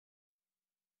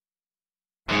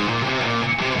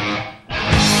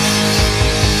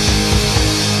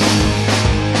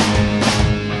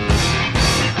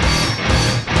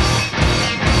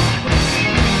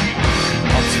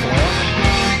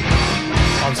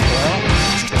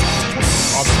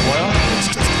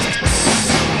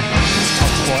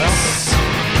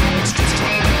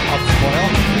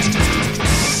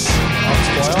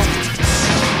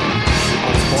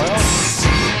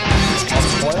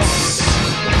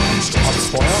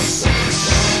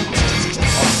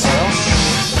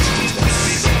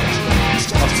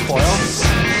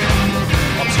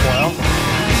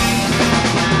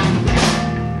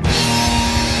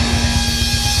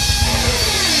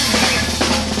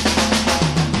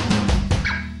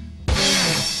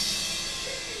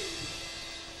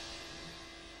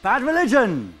Bad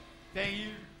Religion. Thank you.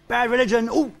 Bad Religion.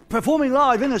 Oh, performing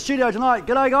live in the studio tonight.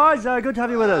 G'day, guys. Good to have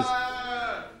you with us.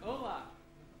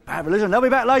 Bad Religion. They'll be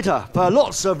back later for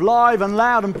lots of live and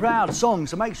loud and proud songs.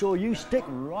 So make sure you stick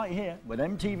right here with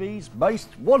MTV's Most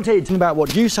Wanted. Think about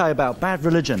what you say about Bad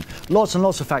Religion. Lots and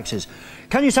lots of faxes.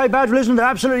 Can you say Bad Religion? They're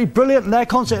absolutely brilliant. And their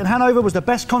concert in Hanover was the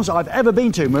best concert I've ever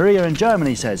been to. Maria in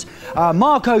Germany says.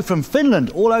 Marco from Finland,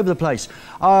 all over the place.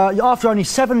 After only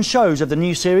 7 shows of the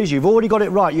new series, you've already got it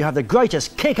right. You have the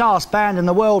greatest kick-ass band in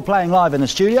the world playing live in the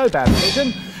studio, Bad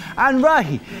Religion. And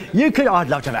Ray, you could... I'd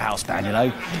love to have a house band, you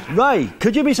know. Ray,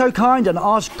 could you be so kind and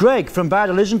ask Greg from Bad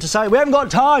Religion to say... We haven't got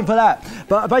time for that.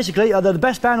 But basically, they're the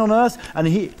best band on earth, and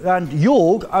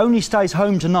Jorg only stays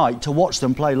home tonight to watch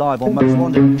them play live on Most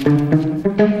Wanted.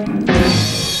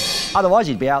 Otherwise,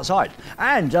 he'd be outside.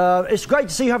 And it's great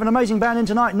to see you have an amazing band in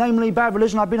tonight, namely Bad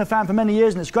Religion. I've been a fan for many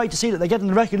years, and it's great to see that they're getting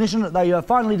the recognition that they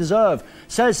finally deserve,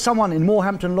 says someone in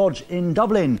Moorhampton Lodge in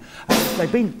Dublin.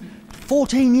 They've been...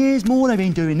 14 years more they've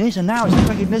been doing this, and now it's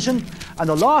recognition. And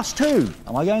the last 2,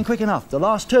 am I going quick enough? The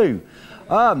last 2,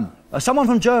 someone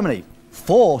from Germany,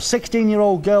 4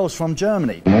 16-year-old girls from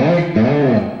Germany.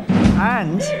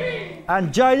 And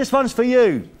Jay, this one's for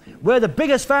you. We're the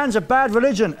biggest fans of Bad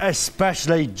Religion,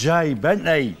 especially Jay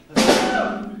Bentley.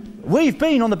 We've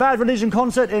been on the Bad Religion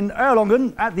concert in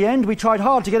Erlangen. At the end, we tried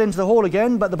hard to get into the hall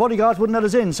again, but the bodyguards wouldn't let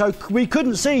us in, so we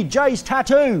couldn't see Jay's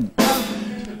tattoo.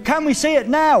 Can we see it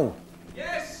now?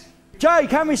 Yes! Jay,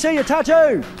 can we see your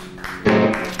tattoo?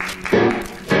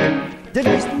 Did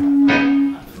we...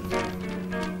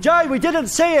 Jay, we didn't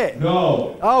see it.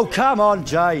 No. Oh, come on,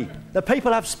 Jay. The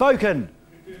people have spoken.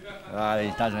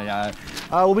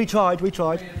 Well, we tried.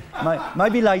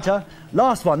 Maybe later.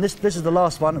 Last one. This is the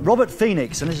last one. Robert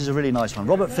Phoenix, and this is a really nice one.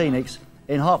 Robert Phoenix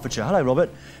in Hertfordshire. Hello, Robert.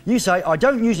 You say, I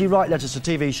don't usually write letters to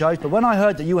TV shows, but when I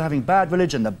heard that you were having Bad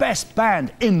Religion, the best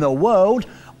band in the world,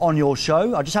 on your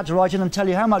show, I just had to write in and tell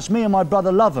you how much me and my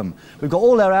brother love them. We've got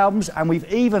all their albums, and we've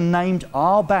even named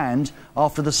our band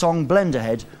after the song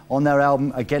Blenderhead on their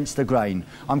album Against the Grain.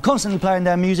 I'm constantly playing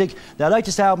their music. Their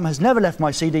latest album has never left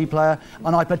my CD player,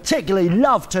 and I particularly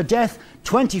love to death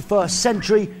 21st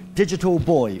Century Digital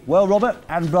Boy. Well, Robert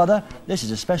and brother, this is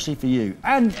especially for you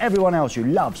and everyone else who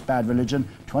loves Bad Religion.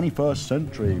 21st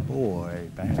Century Boy.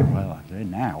 Well,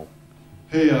 now.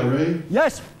 Hey, Ray?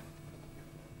 Yes?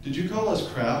 Did you call us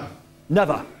crap?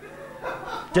 Never.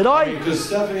 Did I? Because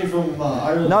Stephanie from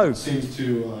Ireland seems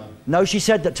to... No, she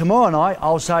said that tomorrow night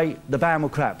I'll say the band were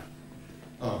crap.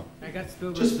 Oh.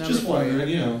 Just wondering,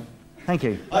 you know. Thank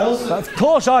you. I also... But of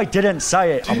course I didn't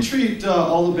say it. Do you treat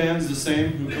all the bands the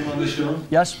same who come on the show?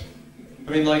 Yes.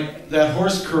 I mean, like that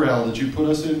horse corral that you put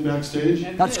us in backstage?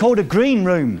 That's called a green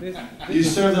room. You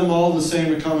serve them all the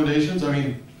same accommodations? I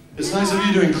mean, it's nice of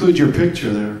you to include your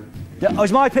picture there. Yeah, oh,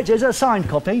 is my picture, is it a signed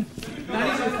copy? It's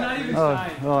not even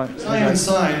signed. Right. It's not even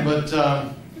signed, but,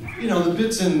 you know, the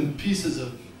bits and pieces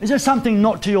of... Is there something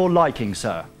not to your liking,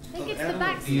 sir? I think it's the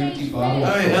backstage All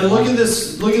right, and look at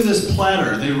this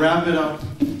platter. They wrap it up.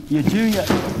 You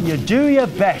do your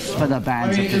best for the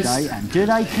bands of today, and do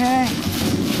they care?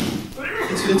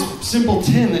 It's simple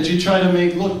tin that you try to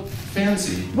make look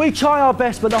fancy. We try our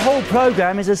best, but the whole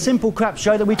programme is a simple crap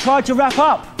show that we try to wrap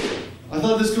up. I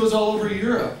thought this goes all over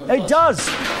Europe. It does.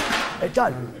 It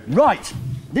does. Right.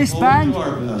 This band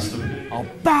are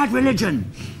Bad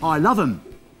Religion. I love them.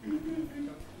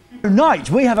 Tonight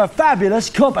we have a fabulous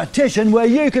competition where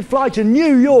you could fly to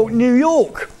New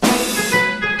York,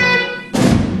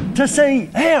 to see...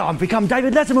 Here, I've become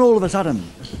David Letterman all of a sudden.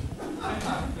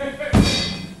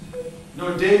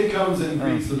 No, Dave comes and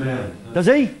greets the band. Does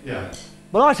he? Yeah.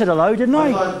 Well, I said hello, didn't I?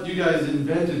 I thought you guys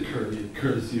invented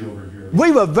courtesy over here.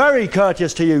 We were very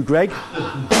courteous to you, Greg.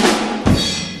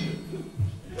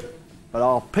 But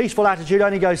our peaceful attitude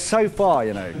only goes so far,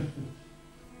 you know.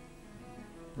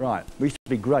 Right, we used to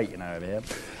be great, you know, over here.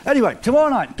 Anyway, tomorrow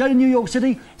night, go to New York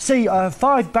City, see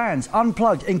 5 bands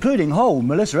unplugged, including Hole,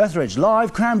 Melissa Etheridge,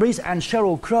 Live, Cranberries and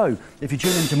Sheryl Crow. If you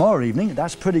tune in tomorrow evening,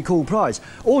 that's a pretty cool prize.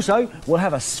 Also, we'll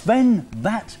have a Sven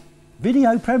Vatt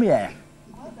video premiere.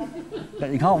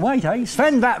 Bet you can't wait, eh?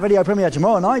 Sven Vatt video premiere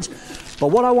tomorrow night. But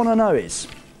what I want to know is,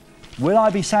 will I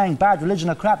be saying Bad Religion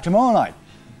are crap tomorrow night?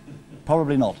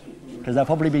 Probably not, because they'll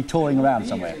probably be touring around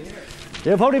somewhere.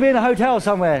 They'll probably be in a hotel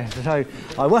somewhere, so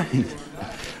I won't.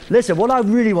 Listen, what I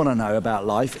really want to know about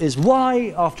life is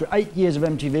why, after 8 years of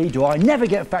MTV, do I never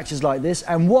get faxes like this,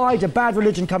 and why do Bad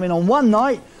Religion come in on one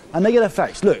night and they get a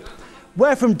fax? Look,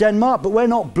 we're from Denmark, but we're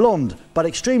not blonde, but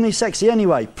extremely sexy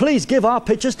anyway. Please give our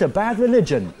pictures to Bad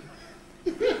Religion.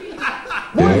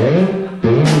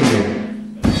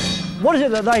 What is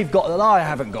it that they've got that I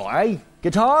haven't got, eh?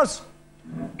 Guitars?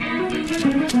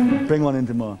 Bring one in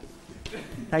tomorrow.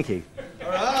 Thank you.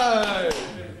 All right.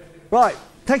 Right,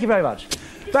 thank you very much.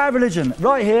 Bad Religion,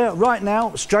 right here, right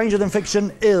now. Stranger Than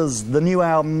Fiction is the new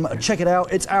album. Check it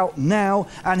out, it's out now.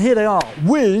 And here they are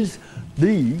with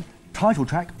the title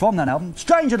track from that album,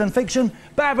 Stranger Than Fiction.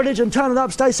 Bad Religion, turn it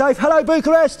up, stay safe. Hello,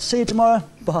 Bucharest. See you tomorrow.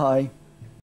 Bye.